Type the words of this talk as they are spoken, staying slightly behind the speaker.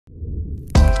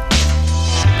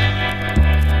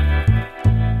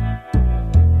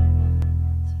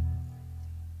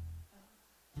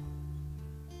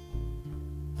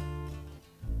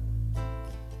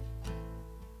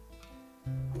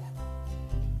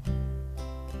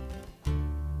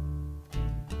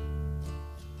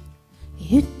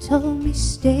You told me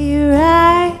stay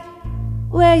right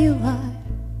where you are.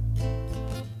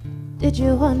 Did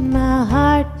you want my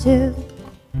heart to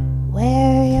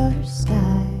wear your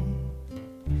scar?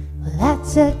 Well,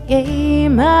 that's a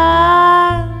game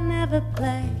I'll never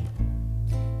play.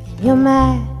 And you're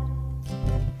mad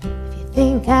if you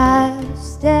think I'll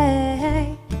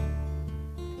stay.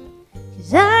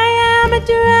 'Cause I am a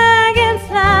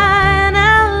dragonfly and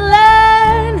I'll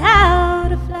learn how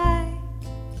to fly.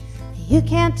 You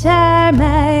can't tie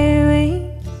my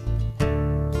wings.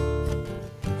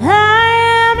 I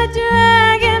am a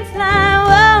dragonfly,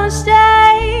 won't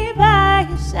stay by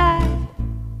your side.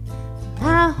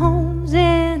 My home's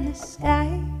in the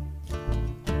sky.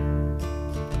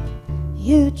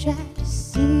 You tried to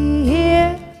see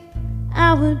if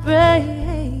I would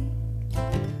break.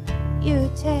 You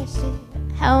tested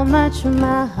how much of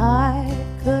my heart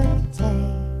could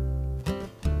take.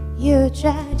 You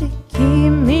tried to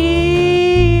keep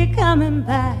me coming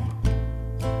back.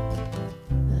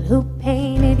 But who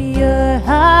painted your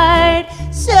heart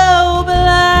so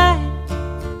blind?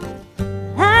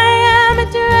 I am a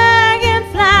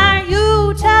dragonfly,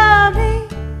 you taught me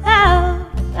how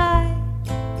to fly.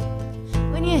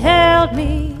 When you held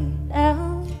me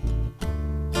down,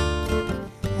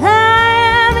 I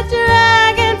am a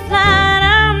dragonfly and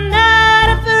I'm not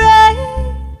afraid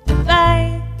to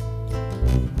fight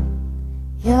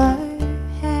your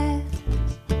hands.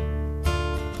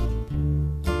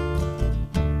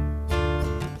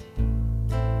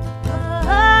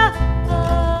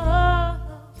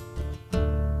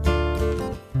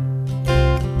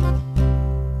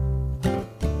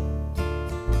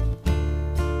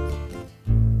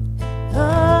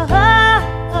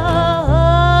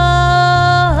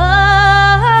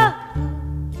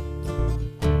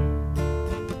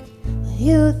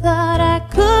 You thought I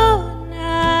could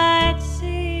not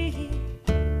see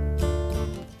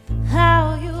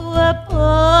how you were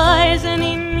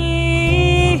poisoning me.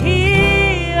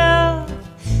 Oh,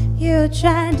 you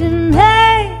tried to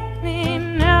make me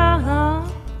know.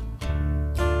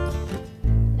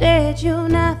 Did you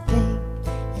not think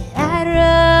that I'd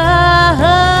run?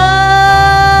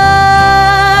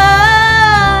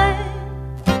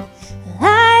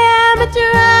 I am a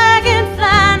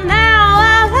dragonfly now.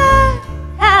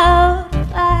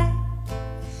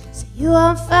 You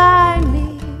on fire.